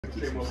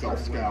did some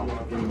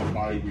self-scout during the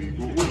bye week.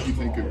 What did you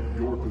think of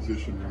your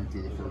positioning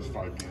through the first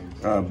 5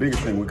 games?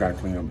 Biggest thing we got to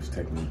clean up is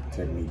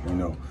technique. You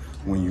know,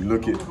 when you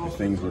look at the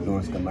things we're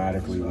doing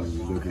schematically, when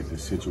you look at the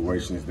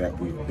situations that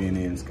we've been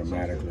in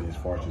schematically as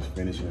far as just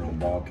finishing on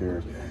ball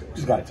carriers, we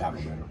just got to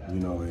tackle better, you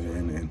know,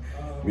 and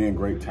being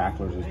great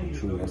tacklers is the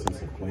true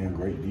essence of playing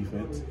great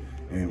defense.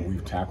 And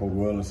we've tackled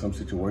well in some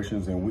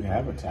situations, and we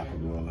haven't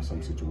tackled well in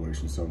some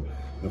situations. So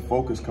the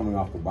focus coming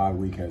off the bye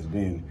week has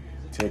been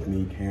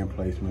technique, hand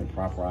placement,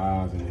 proper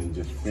eyes, and then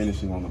just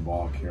finishing on the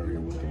ball carrier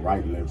with the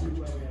right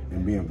leverage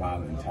and being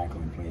violent and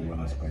tackling and playing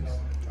well in space.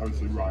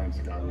 Obviously, Ryan's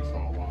a guy we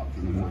saw a lot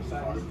through the first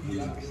 5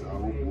 weeks.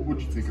 What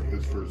would you think of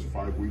his first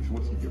 5 weeks?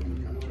 What's he giving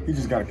you guys? He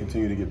just got to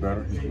continue to get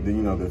better. You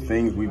know, the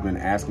things we've been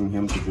asking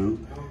him to do,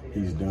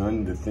 he's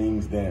done. The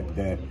things that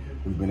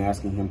we've been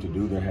asking him to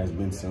do, there has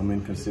been some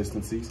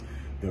inconsistencies.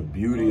 The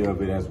beauty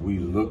of it as we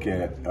look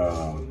at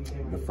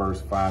the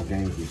first 5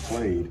 games we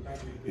played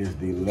is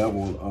the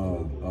level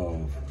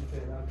of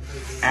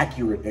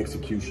accurate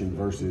execution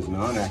versus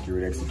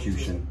non-accurate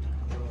execution.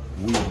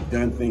 We've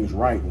done things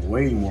right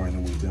way more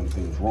than we've done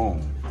things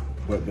wrong,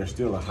 but there's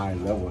still a high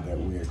level that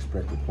we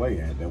expect to play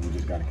at that we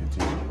just got to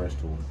continue to press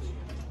towards.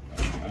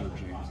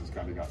 James has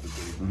kind of got the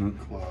big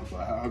club.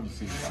 How have you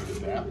seen guys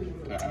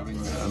adapt to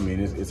having that? I mean,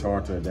 it's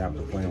hard to adapt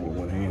to playing with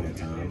one hand at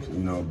times, you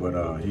know.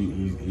 But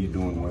he's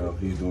doing well.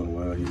 He's doing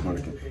well.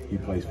 He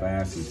plays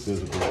fast. He's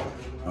physical.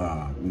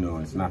 You know,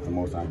 it's not the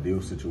most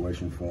ideal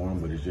situation for him,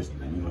 but it's just,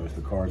 you know, it's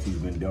the cards he's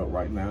been dealt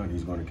right now, and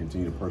he's going to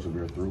continue to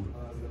persevere through.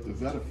 Does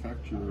that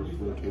affect your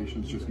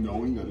rotations, just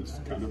knowing that it's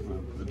kind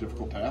of a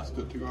difficult task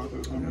to go out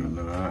there?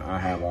 No, I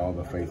have all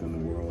the faith in the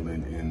world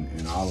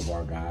in all of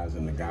our guys,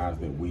 and the guys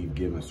that we've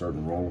given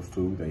certain roles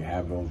to. They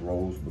have those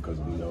roles because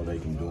we know they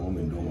can do them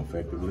and do them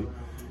effectively,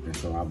 and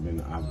so I've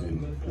been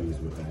pleased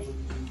with that.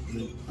 I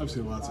mean, I've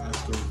seen lots of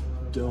ask of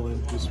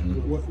Dylan. Just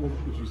what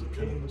would you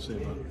kind of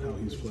say about how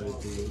he's played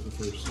through the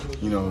first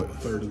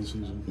third of the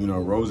season? You know,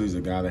 Rosie's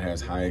a guy that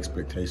has high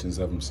expectations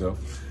of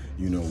himself.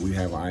 You know, we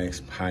have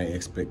high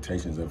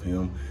expectations of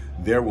him.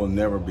 There will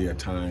never be a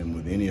time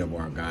with any of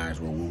our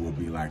guys where we will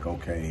be like,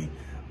 okay,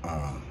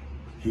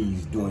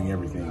 he's doing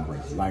everything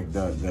great. Like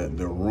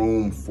the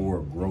room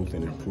for growth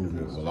and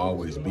improvement will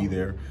always be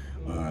there.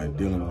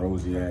 Dylan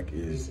Rosiak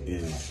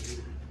is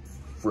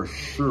for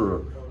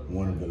sure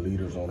one of the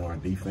leaders on our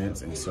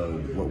defense, and so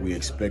what we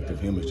expect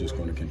of him is just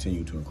going to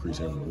continue to increase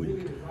every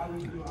week.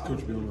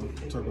 Coach, we want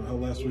to talk about how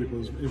last week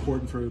was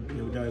important for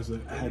guys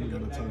that hadn't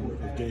got a ton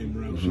of game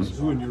reps.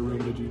 Who in your room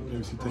did you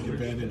maybe see take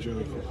advantage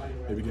of,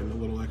 maybe getting a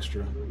little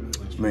extra?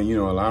 Man, you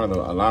know, a lot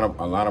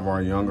of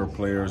our younger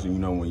players, you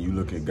know, when you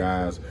look at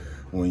guys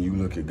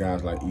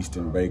like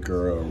Easton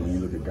Baker, or when you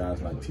look at guys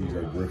like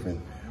TJ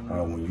Griffin,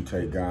 when you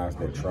take guys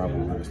that travel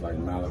with us like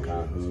Malachi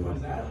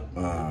Hood,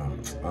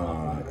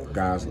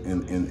 guys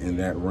in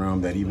that realm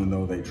that even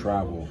though they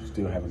travel,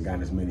 still haven't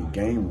gotten as many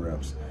game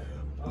reps,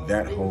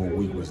 that whole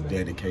week was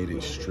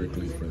dedicated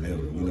strictly for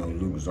them. You know,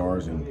 Luke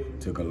Zarzan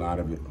took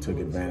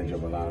advantage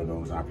of a lot of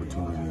those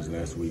opportunities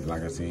last week.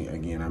 Like I said,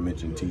 again, I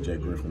mentioned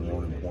TJ Griffin,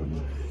 more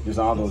important. Just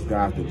all those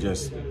guys that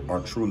just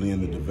are truly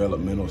in the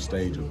developmental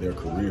stage of their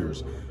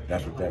careers.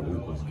 That's what that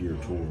week was geared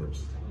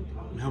towards.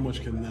 And how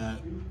much can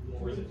that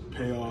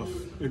pay off,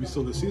 maybe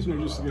still this season,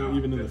 or just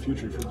even in the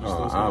future for just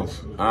those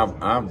guys?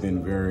 I've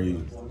been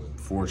very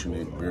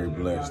fortunate, very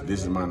blessed.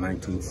 This is my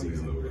 19th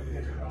season.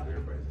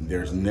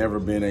 There's never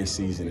been a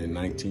season in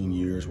 19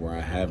 years where I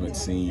haven't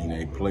seen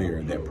a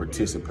player that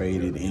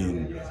participated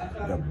in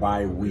the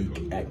bye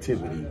week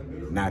activity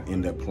not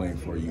end up playing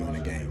for you in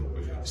a game.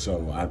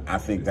 So I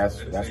think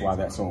that's why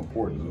that's so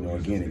important. You know,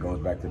 again, it goes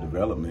back to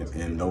development,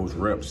 and those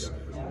reps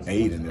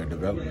aid in their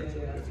development.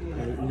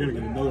 You're going to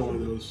get another one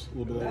of those a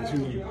little bit later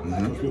too.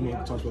 Coach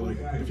Gilmore talks about, like,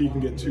 if he can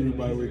get 2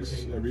 bye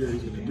weeks every year,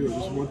 he's going to do it.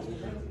 Just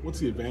what's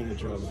the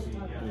advantage of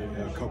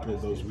a couple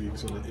of those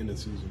weeks in the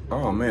season?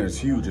 Oh man, it's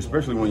huge,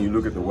 especially when you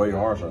look at the way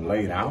ours are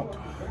laid out.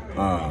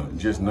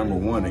 Just number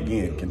one,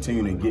 again,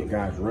 continuing to get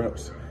guys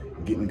reps,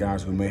 getting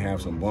guys who may have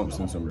some bumps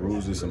and some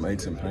bruises, some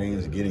aches and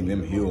pains, getting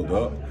them healed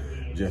up.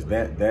 Just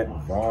that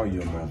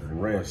volume of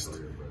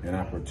rest and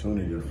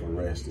opportunity for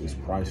rest is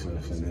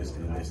priceless in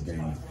this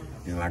game.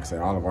 And like I said,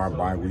 all of our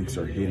bye weeks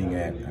are hitting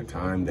at a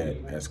time that,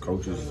 as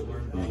coaches,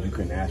 you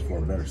couldn't ask for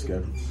a better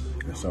schedule.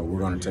 And so we're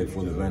going to take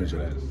full advantage of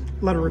that.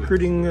 A lot of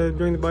recruiting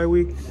during the bye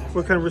week.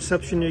 What kind of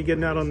reception are you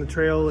getting out on the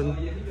trail?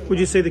 And would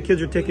you say the kids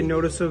are taking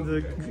notice of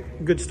the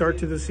good start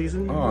to the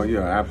season? Oh,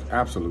 yeah,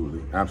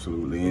 absolutely.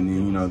 And,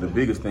 you know, the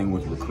biggest thing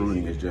with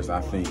recruiting is just,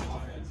 I think,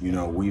 you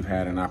know, we've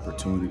had an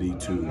opportunity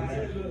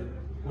to,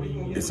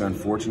 it's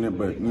unfortunate,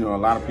 but, you know, a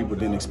lot of people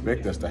didn't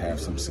expect us to have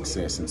some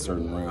success in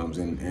certain realms.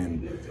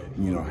 And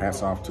you know,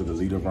 hats off to the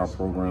leader of our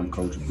program,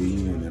 Coach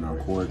B, and then our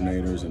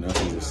coordinators and us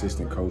as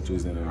assistant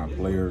coaches and then our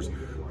players.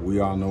 We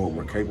all know what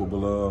we're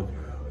capable of.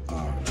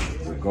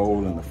 The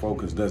goal and the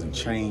focus doesn't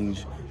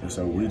change. And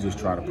so we just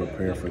try to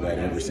prepare for that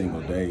every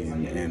single day.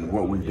 And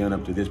what we've done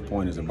up to this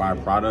point is a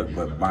byproduct,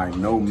 but by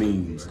no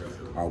means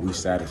are we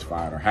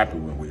satisfied or happy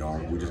where we are.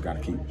 We just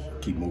got to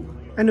keep moving.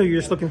 I know you're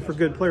just looking for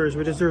good players,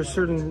 but is there a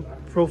certain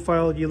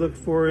profile you look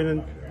for in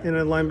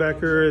a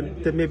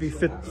linebacker that maybe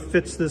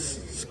fits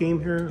this scheme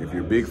here? If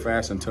you're big,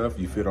 fast, and tough,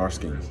 you fit our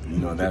scheme. You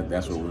know,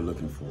 that's what we're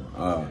looking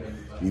for.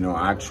 You know,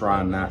 I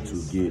try not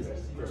to get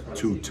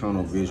too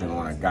tunnel vision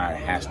on a guy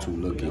has to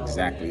look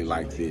exactly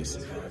like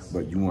this,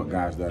 but you want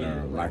guys that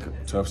are like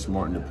tough,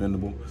 smart, and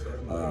dependable.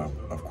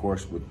 Of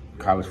course, with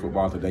college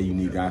football today, you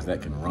need guys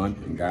that can run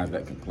and guys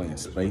that can play in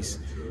space.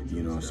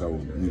 You know, so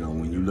you know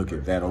when you look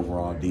at that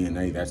overall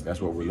DNA,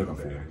 that's what we're looking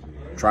for.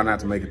 Try not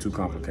to make it too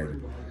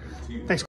complicated. Thanks.